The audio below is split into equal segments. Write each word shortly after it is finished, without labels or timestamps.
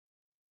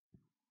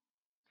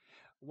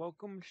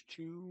Welcome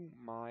to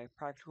my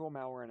practical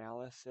malware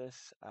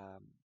analysis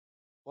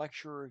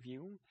lecture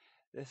review.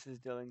 This is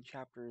dealing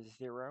chapter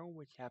 0,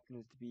 which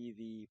happens to be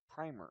the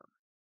primer.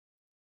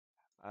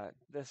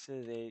 This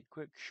is a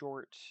quick,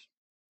 short,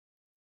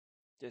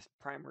 just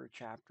primer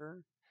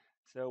chapter.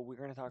 So we're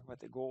going to talk about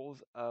the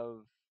goals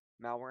of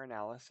malware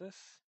analysis.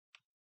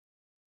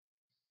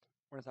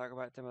 We're going to talk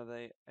about some of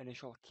the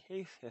initial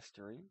case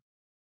history.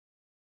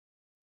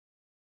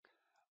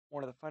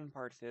 One of the fun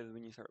parts is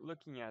when you start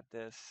looking at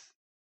this,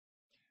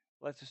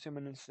 let's assume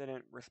an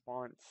incident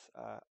response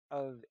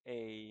of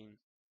a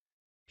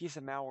piece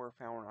of malware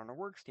found on a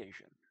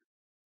workstation.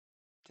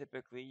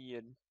 Typically,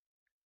 you'd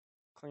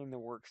clean the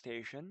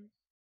workstation,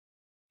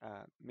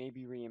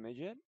 maybe reimage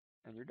it,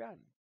 and you're done.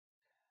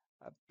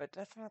 But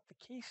that's not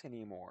the case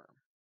anymore.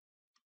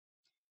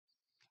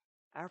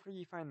 After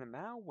you find the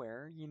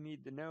malware, you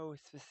need to know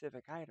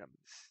specific items.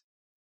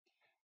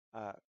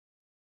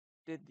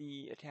 Did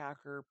the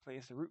attacker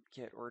place a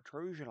rootkit or a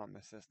Trojan on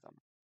the system?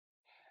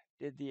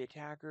 Did the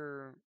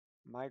attacker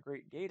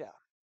migrate data?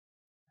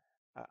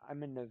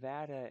 I'm in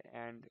Nevada,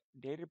 and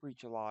data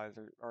breach laws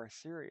are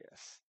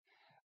serious.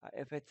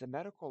 If it's a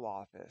medical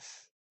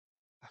office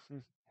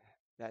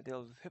that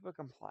deals with HIPAA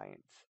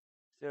compliance,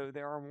 so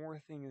there are more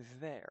things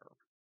there.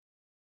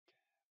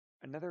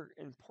 Another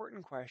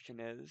important question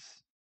is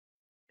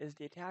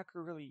the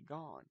attacker really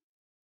gone?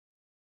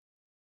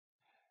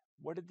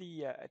 What did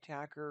the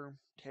attacker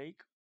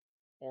take,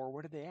 or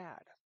what did they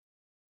add?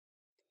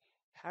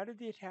 How did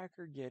the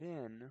attacker get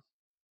in,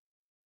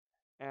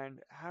 and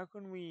how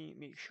can we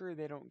make sure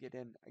they don't get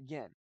in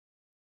again?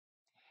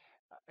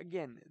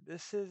 Again,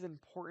 this is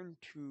important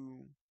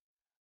to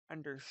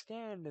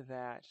understand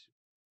that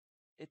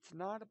it's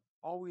not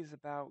always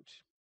about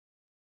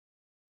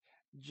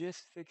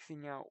just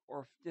fixing out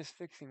or just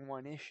fixing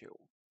one issue.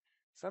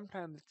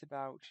 Sometimes it's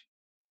about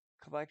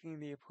collecting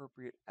the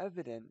appropriate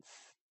evidence,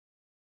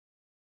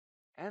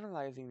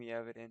 analyzing the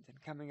evidence,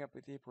 and coming up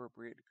with the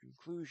appropriate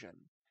conclusion,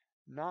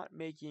 not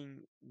making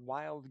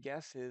wild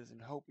guesses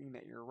and hoping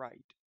that you're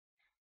right.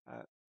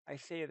 I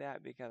say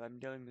that because I'm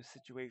dealing with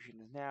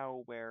situations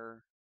now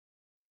where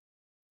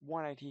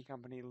one IT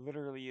company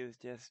literally is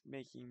just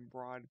making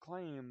broad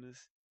claims,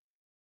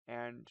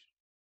 and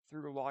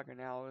through log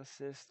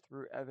analysis,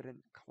 through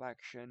evidence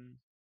collection,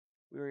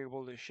 we were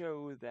able to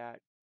show that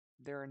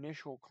their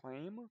initial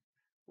claim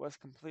was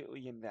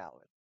completely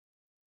invalid.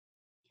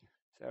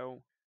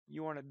 So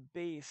you want to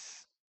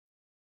base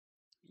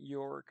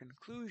your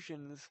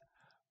conclusions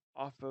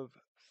off of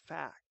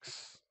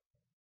facts.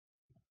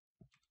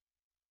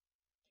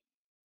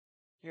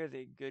 Here's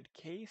a good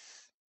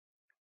case.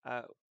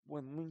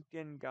 When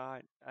LinkedIn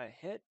got a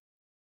hit,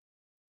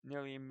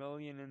 nearly 1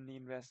 million in the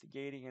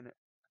investigating and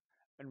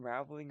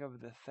unraveling of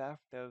the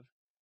theft of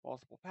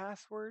multiple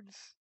passwords.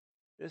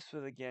 This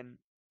was again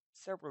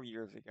several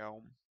years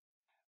ago.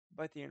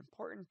 But the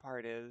important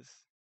part is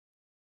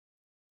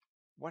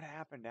what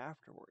happened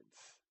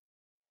afterwards.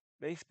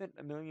 They spent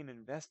 1 million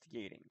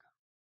investigating.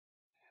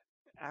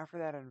 After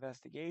that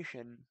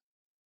investigation,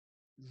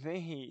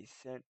 they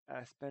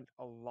spent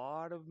a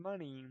lot of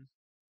money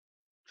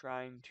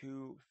trying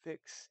to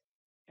fix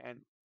and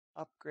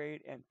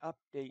upgrade and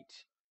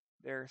update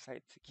their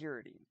site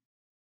security.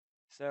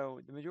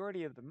 So the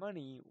majority of the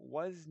money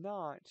was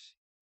not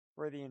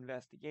for the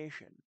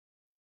investigation.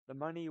 The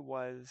money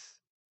was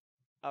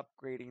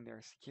upgrading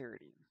their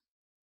security.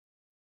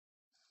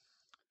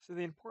 So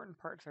the important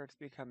part starts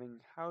becoming,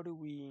 how do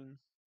we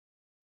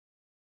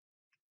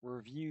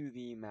review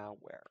the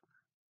malware?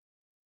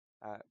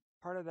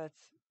 Part of that's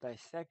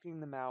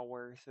dissecting the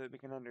malware so that we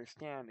can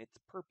understand its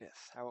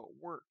purpose, how it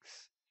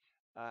works,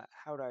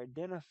 how to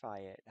identify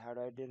it, how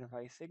to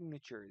identify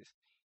signatures,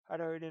 how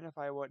to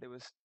identify what it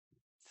was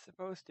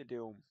supposed to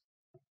do.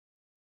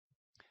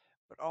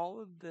 But all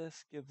of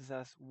this gives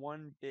us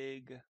one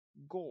big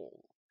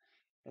goal,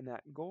 and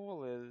that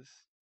goal is,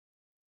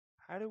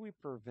 how do we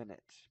prevent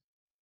it?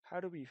 How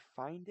do we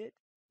find it,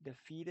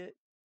 defeat it,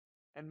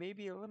 and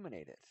maybe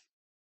eliminate it?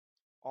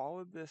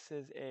 All of this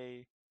is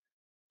a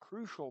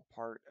crucial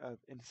part of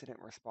incident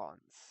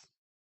response.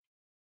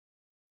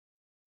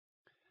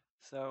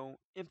 So,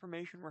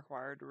 information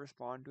required to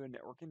respond to a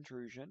network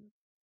intrusion.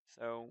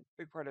 So,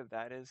 big part of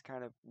that is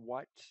kind of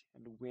what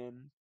and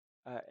when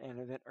an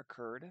event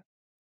occurred.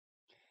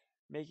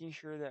 Making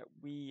sure that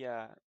we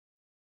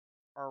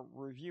are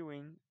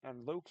reviewing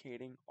and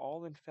locating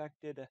all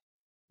infected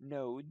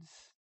nodes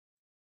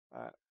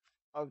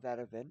of that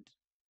event.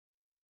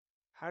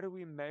 How do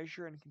we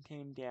measure and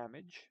contain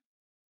damage?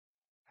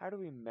 How do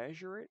we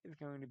measure it is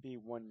going to be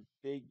one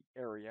big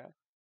area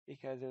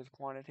because there's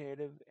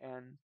quantitative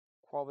and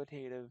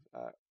qualitative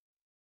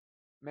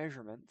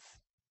measurements.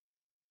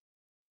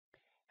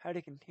 How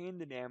to contain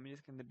the damage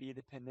is going to be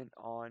dependent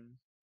on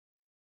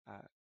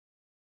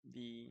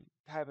the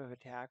type of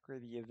attack or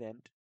the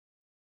event.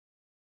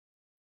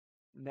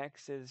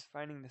 Next is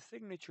finding the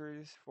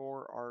signatures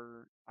for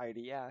our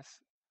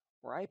IDS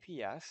or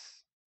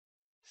IPS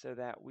so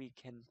that we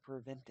can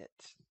prevent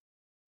it.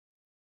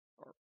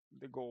 Or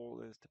the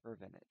goal is to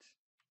prevent it.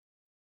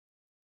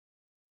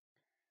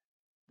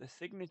 The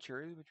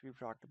signatures, which we've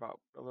talked about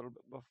a little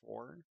bit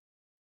before,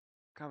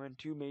 come in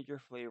two major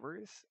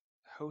flavors,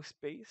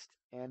 host-based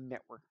and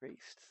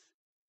network-based.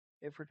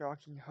 If we're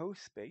talking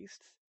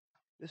host-based,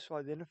 this will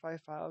identify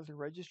files or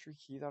registry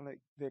keys on a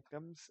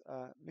victim's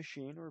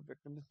machine or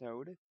victim's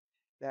node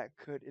that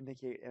could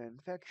indicate an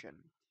infection.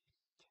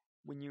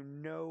 When you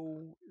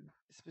know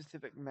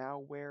specific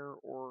malware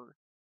or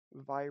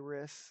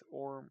virus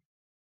or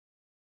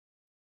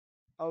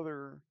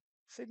other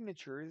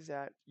signatures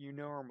that you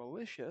know are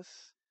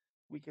malicious,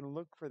 we can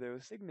look for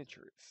those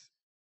signatures.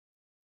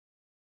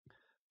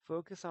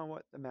 Focus on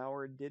what the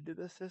malware did to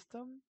the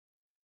system,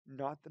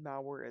 not the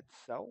malware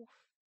itself.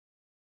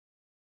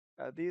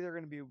 These are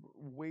going to be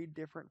way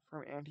different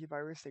from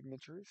antivirus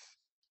signatures.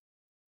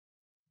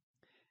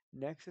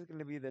 Next is going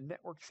to be the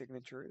network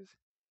signatures,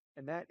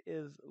 and that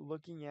is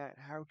looking at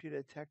how to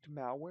detect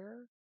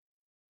malware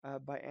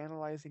by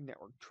analyzing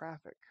network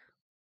traffic.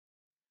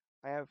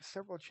 I have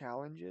several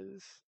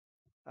challenges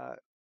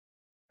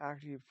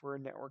actually for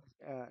network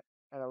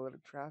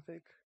analytic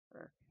traffic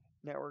or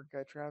network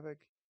traffic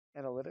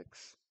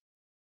analytics.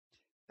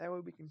 That way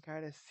we can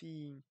kind of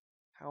see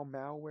how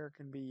malware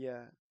can be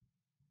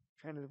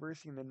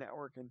transversing the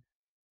network and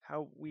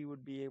how we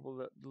would be able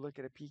to look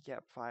at a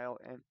PCAP file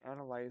and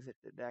analyze it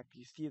to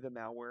actually see the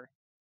malware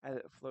as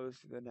it flows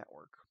through the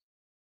network.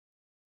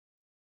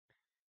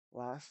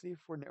 Lastly,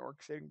 for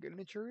network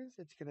signatures,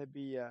 it's going to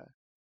be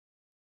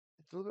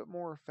it's a little bit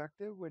more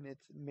effective when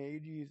it's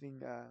made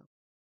using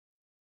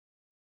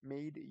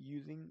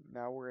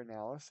malware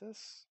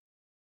analysis,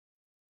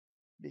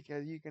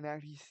 because you can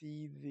actually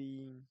see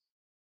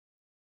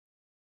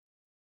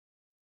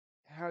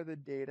how the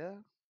data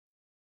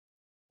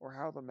or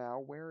how the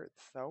malware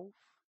itself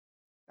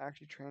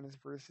actually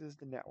transverses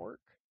the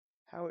network,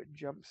 how it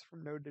jumps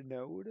from node to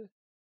node,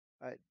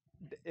 uh,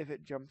 if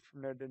it jumps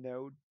from node to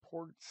node,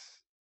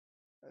 ports,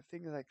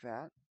 things like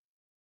that.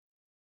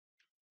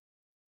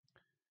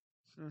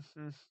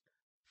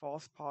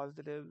 False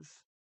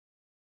positives,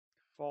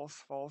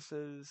 false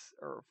falses,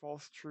 or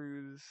false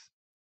truths,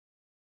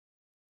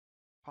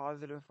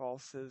 positive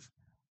falses,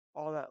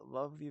 all that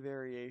lovely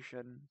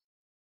variation.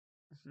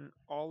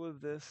 All of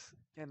this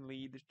can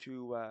lead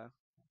to a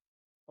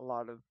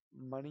lot of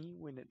money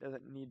when it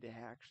doesn't need to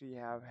actually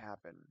have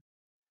happen.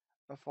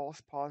 A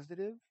false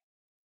positive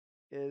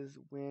is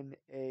when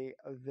a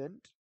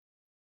event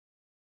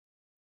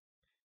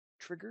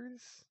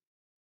triggers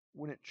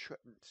when it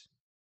shouldn't.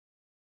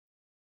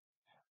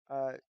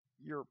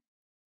 Your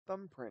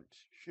thumbprint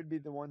should be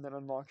the one that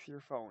unlocks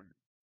your phone,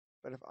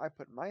 but if I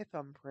put my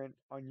thumbprint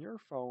on your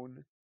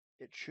phone,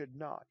 it should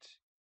not.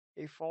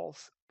 A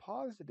false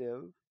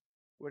positive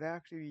would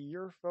actually be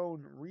your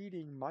phone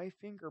reading my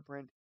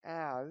fingerprint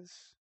as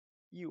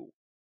you,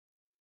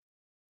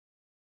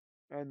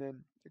 and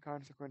then the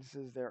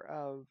consequences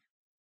thereof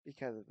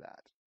because of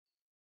that.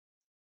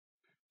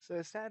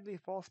 So sadly,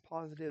 false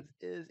positives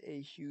is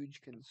a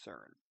huge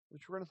concern,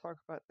 which we're going to talk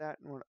about that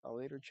in a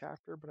later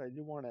chapter, but I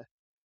do want to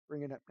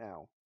bring it up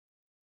now.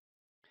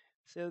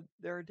 So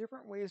there are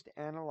different ways to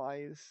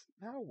analyze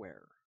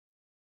malware.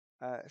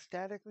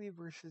 Statically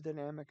versus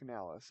dynamic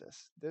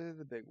analysis. Those are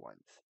the big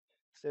ones.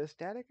 So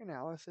static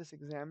analysis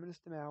examines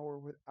the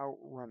malware without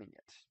running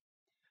it.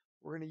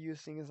 We're going to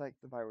use things like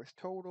the virus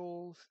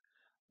totals,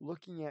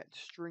 looking at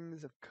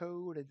strings of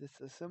code as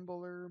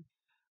disassembler.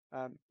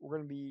 We're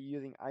going to be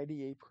using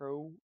IDA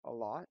Pro a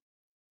lot.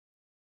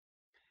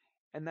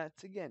 And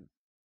that's, again,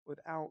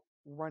 without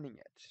running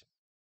it.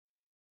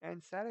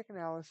 And static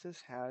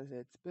analysis has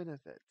its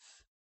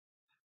benefits.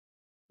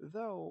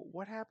 Though,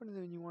 what happens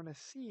when you want to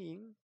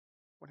see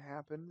what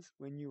happens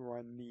when you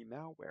run the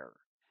malware?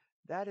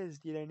 That is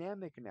the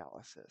dynamic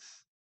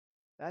analysis.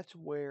 That's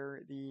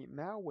where the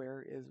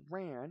malware is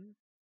ran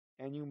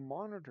and you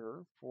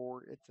monitor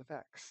for its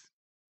effects.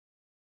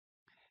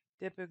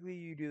 Typically,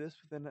 you do this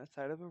within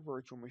inside of a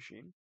virtual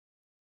machine.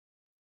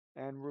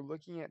 And we're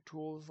looking at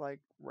tools like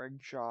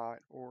RegShot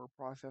or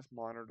Process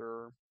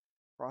Monitor,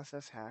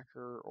 Process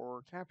Hacker,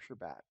 or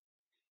CaptureBat.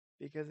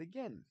 Because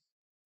again,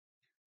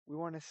 we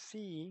want to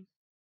see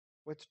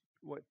what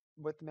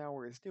the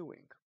malware is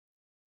doing.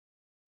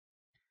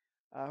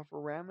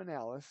 For RAM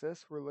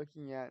analysis, we're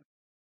looking at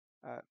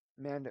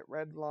Mandate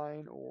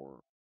Redline, or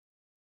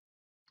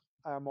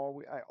I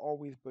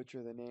always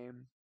butcher the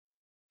name.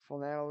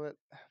 Fawn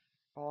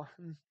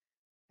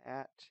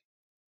at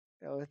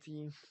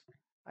Elity.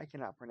 I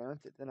cannot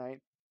pronounce it tonight.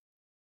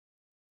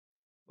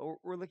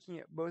 But we're looking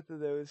at both of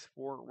those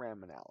for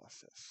RAM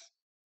analysis.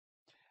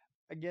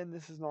 Again,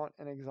 this is not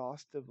an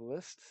exhaustive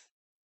list.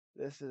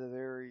 This is a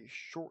very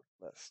short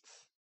list.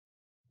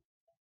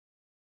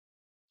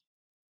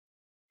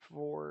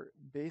 For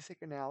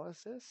basic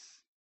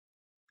analysis,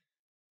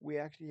 we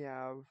actually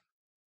have,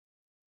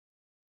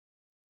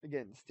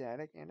 again,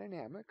 static and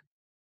dynamic.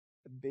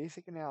 The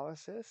basic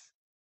analysis,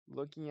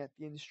 looking at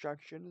the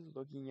instructions,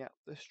 looking at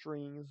the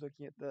strings,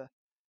 looking at the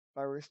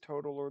virus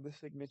total or the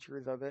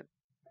signatures of it.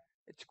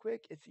 It's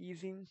quick, it's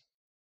easy,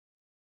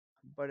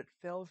 but it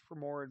fails for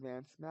more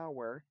advanced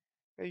malware,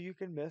 because you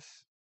can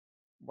miss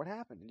what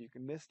happened, and you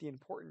can miss the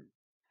importance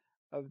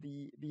of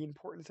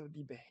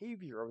the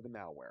behavior of the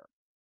malware.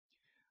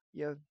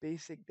 You have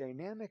basic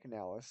dynamic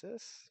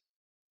analysis.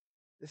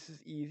 This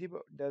is easy,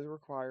 but does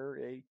require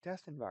a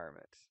test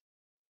environment.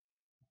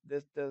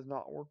 This does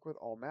not work with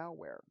all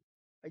malware.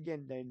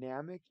 Again,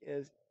 dynamic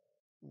is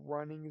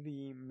running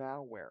the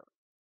malware,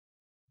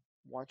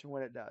 watching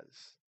what it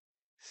does.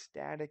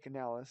 Static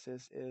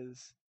analysis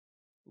is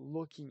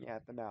looking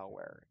at the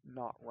malware,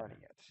 not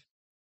running it.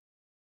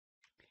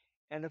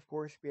 And of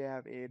course, we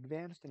have a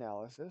advanced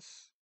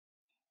analysis.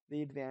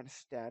 The advanced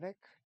static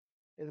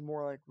is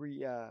more like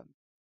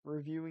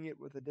reviewing it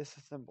with a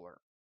disassembler.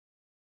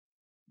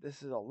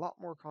 This is a lot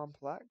more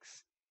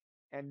complex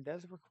and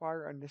does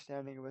require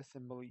understanding of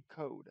assembly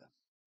code.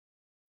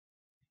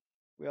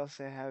 We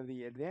also have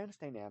the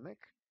advanced dynamic.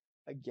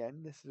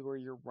 Again, this is where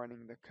you're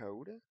running the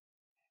code,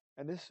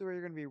 and this is where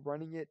you're going to be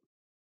running it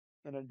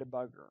in a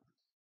debugger.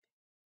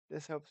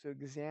 This helps to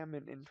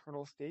examine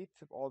internal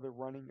states of all the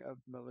running of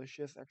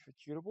malicious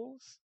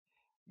executables.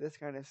 This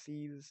kind of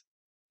sees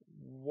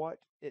what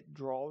it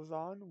draws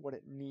on, what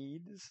it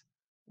needs,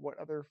 what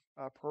other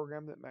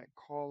programs it might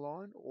call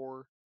on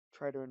or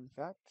try to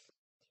infect.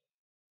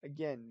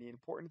 Again, the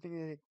important thing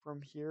to take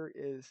from here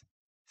is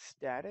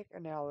static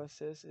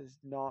analysis is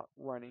not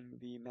running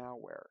the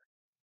malware.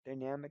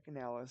 Dynamic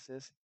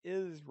analysis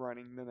is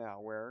running the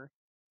malware,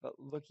 but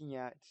looking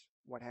at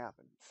what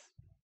happens.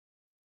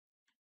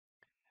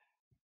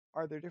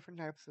 Are there different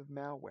types of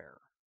malware?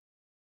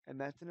 And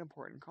that's an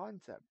important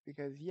concept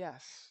because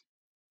yes,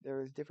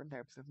 there is different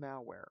types of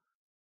malware.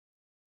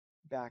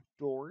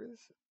 Backdoors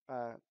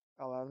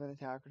allows an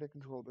attacker to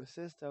control the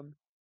system,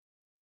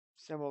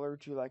 similar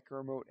to like a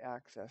remote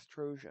access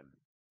Trojan.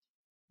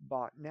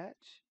 Botnet,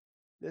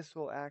 this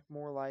will act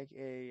more like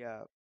a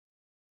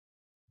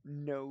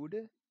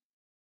node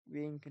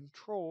being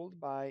controlled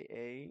by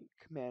a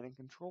command and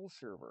control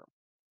server.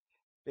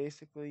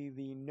 Basically,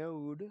 the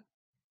node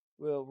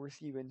will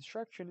receive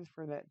instructions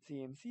from that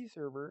CNC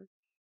server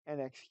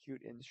and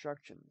execute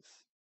instructions.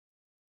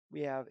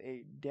 We have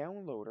a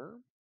downloader.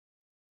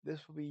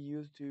 This will be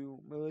used to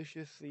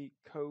maliciously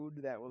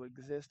code that will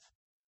exist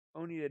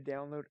only to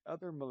download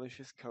other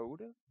malicious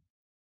code.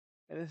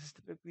 And this is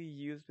typically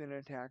used when an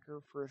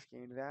attacker first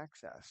gains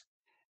access.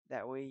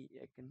 That way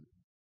it can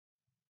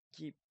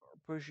keep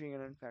pushing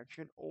an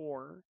infection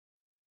or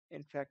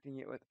infecting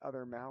it with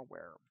other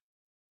malware.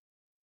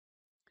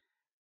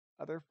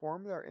 Other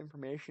forms are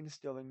information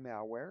stealing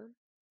malware,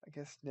 like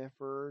a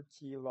sniffer,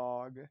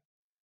 keylog,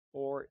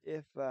 or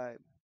if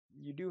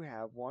you do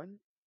have one,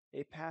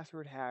 a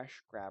password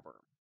hash grabber.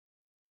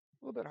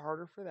 A little bit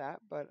harder for that,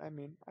 but I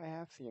mean, I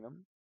have seen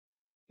them.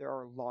 There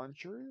are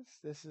launchers.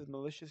 This is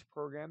malicious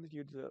programs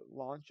used to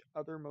launch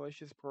other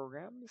malicious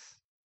programs,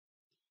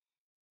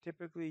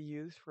 typically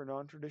used for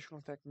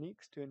non-traditional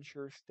techniques to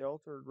ensure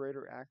stealth or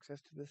greater access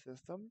to the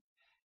system.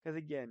 Because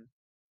again,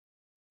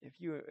 if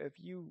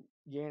you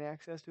gain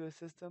access to a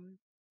system,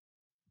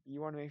 you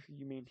want to make sure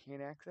you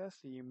maintain access,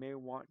 so you may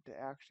want to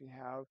actually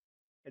have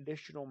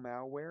additional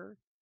malware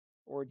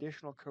or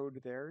additional code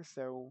there,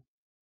 so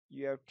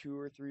you have 2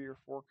 or 3 or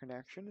 4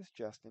 connections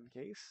just in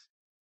case.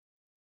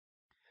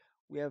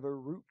 We have a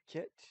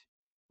rootkit,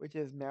 which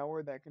is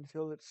malware that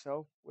conceals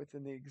itself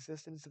within the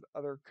existence of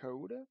other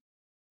code,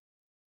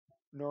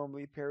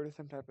 normally paired with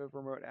some type of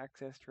remote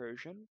access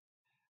Trojan.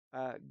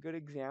 A good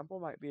example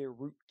might be a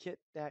rootkit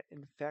that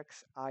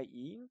infects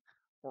IE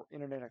or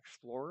Internet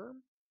Explorer.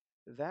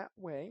 That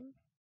way,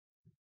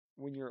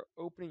 when you're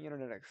opening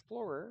Internet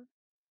Explorer,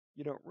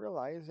 you don't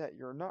realize that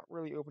you're not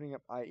really opening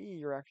up IE,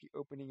 you're actually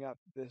opening up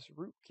this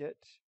rootkit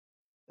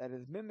that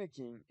is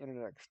mimicking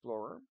Internet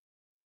Explorer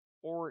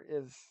or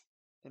is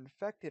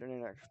infected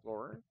Internet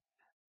Explorer.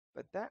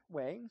 But that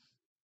way,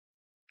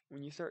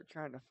 when you start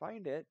trying to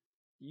find it,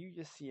 you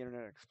just see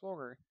Internet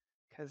Explorer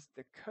because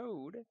the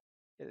code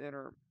is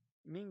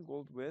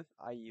intermingled with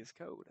IE's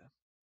code.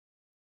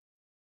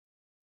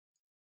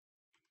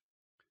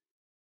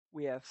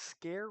 We have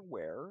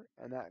scareware,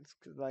 and that's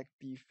like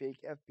the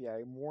fake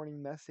FBI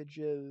warning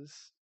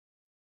messages.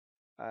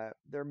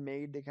 They're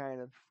made to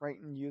kind of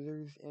frighten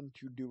users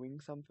into doing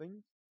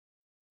something.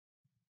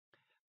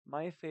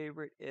 My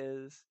favorite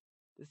is,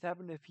 this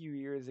happened a few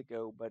years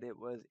ago, but it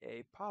was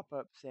a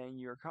pop-up saying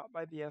you were caught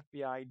by the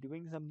FBI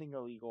doing something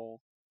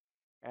illegal,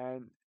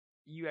 and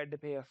you had to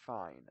pay a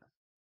fine.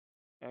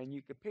 And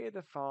you could pay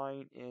the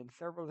fine in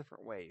several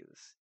different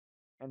ways.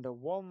 And a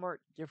Walmart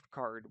gift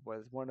card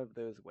was one of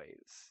those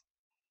ways.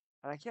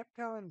 And I kept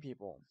telling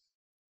people,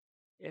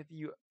 if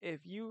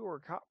you were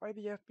caught by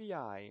the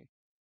FBI,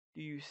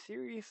 do you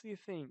seriously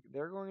think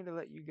they're going to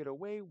let you get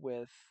away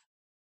with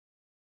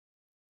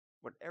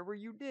whatever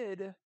you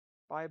did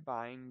by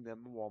buying them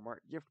a Walmart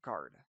gift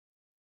card?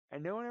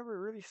 And no one ever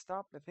really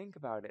stopped to think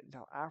about it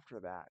until after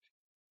that.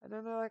 And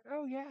then they're like,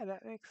 oh yeah,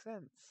 that makes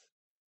sense.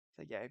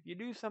 So yeah, if you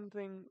do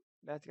something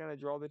that's going to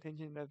draw the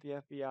attention of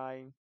the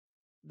FBI,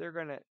 they're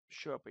going to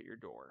show up at your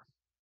door.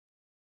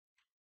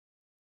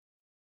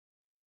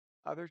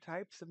 Other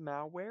types of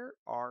malware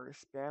are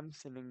spam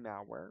sending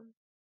malware.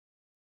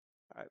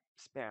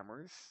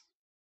 spammers.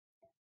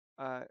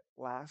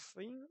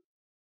 Lastly,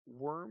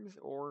 worms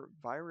or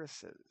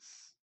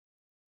viruses.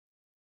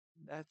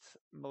 That's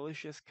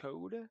malicious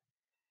code,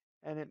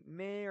 and it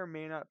may or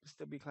may not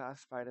still be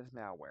classified as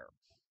malware.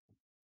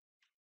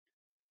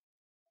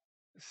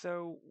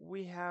 So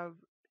we have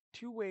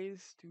two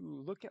ways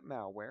to look at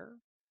malware.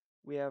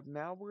 We have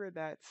malware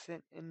that's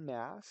sent in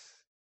mass,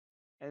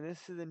 and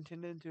this is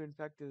intended to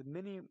infect as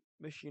many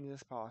machines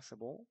as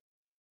possible,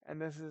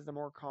 and this is the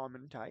more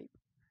common type.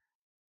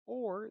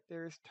 Or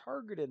there's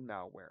targeted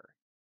malware,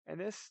 and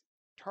this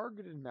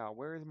targeted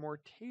malware is more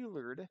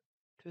tailored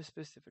to a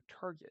specific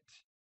target.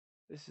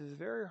 This is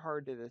very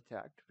hard to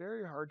detect,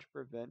 very hard to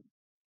prevent,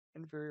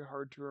 and very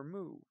hard to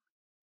remove.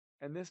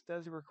 And this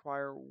does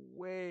require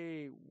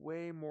way,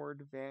 way more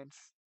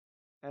advanced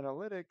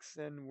analytics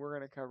than we're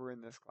going to cover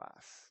in this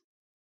class,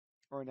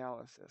 or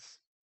analysis.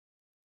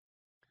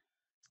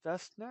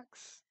 Stuxnet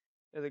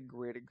is a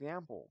great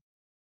example.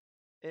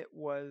 It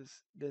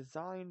was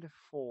designed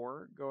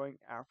for going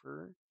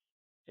after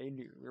a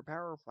nuclear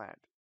power plant,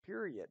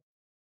 period.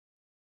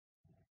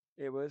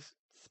 It was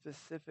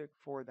specific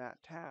for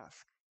that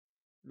task,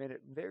 made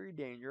it very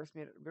dangerous,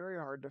 made it very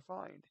hard to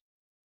find,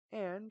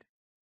 and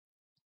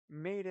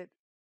made it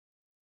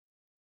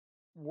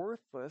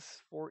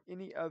worthless for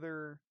any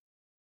other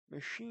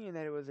machine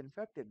that it was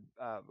infected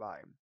by,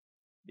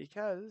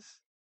 because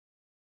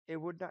it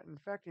would not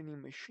infect any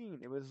machine.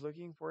 It was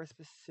looking for a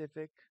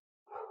specific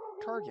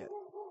target.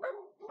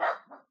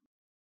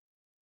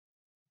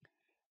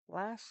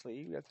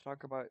 Lastly, we have to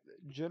talk about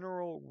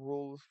general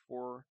rules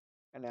for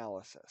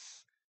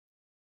analysis.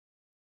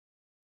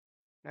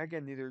 Now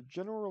again, these are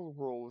general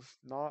rules,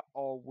 not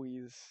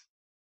always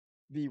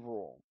the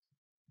rule.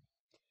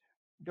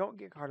 Don't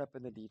get caught up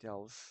in the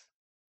details.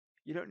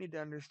 You don't need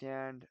to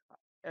understand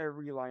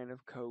every line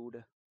of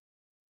code.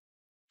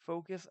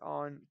 Focus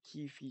on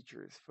key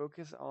features.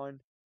 Focus on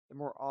the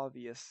more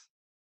obvious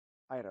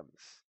items.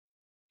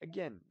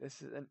 Again,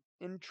 this is an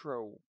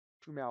intro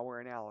to malware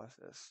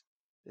analysis.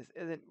 This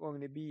isn't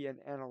going to be an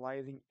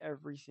analyzing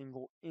every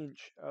single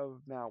inch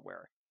of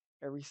malware,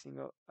 every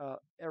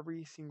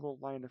single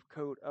line of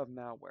code of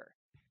malware.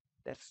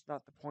 That's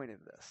not the point of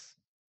this.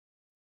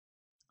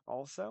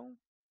 Also,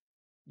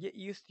 get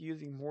used to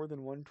using more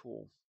than one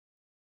tool.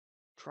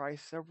 Try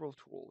several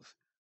tools.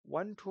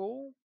 One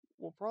tool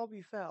will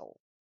probably fail.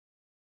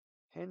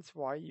 Hence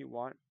why you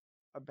want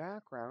a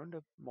background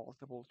of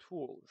multiple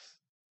tools.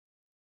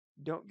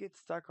 Don't get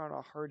stuck on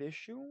a hard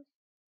issue.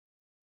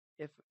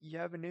 If you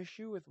have an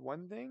issue with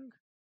one thing,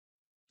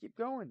 keep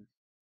going.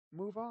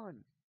 Move on.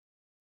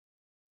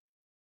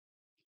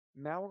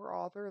 Malware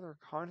authors are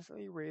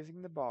constantly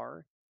raising the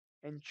bar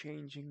and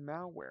changing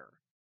malware.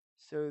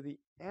 So the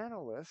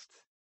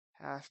analyst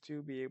has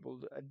to be able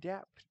to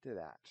adapt to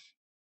that.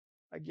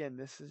 Again,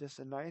 this is just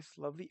a nice,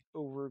 lovely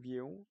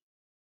overview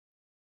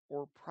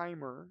or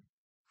primer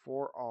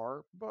for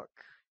our book.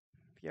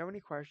 If you have any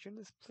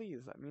questions,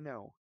 please let me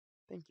know.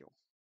 Thank you.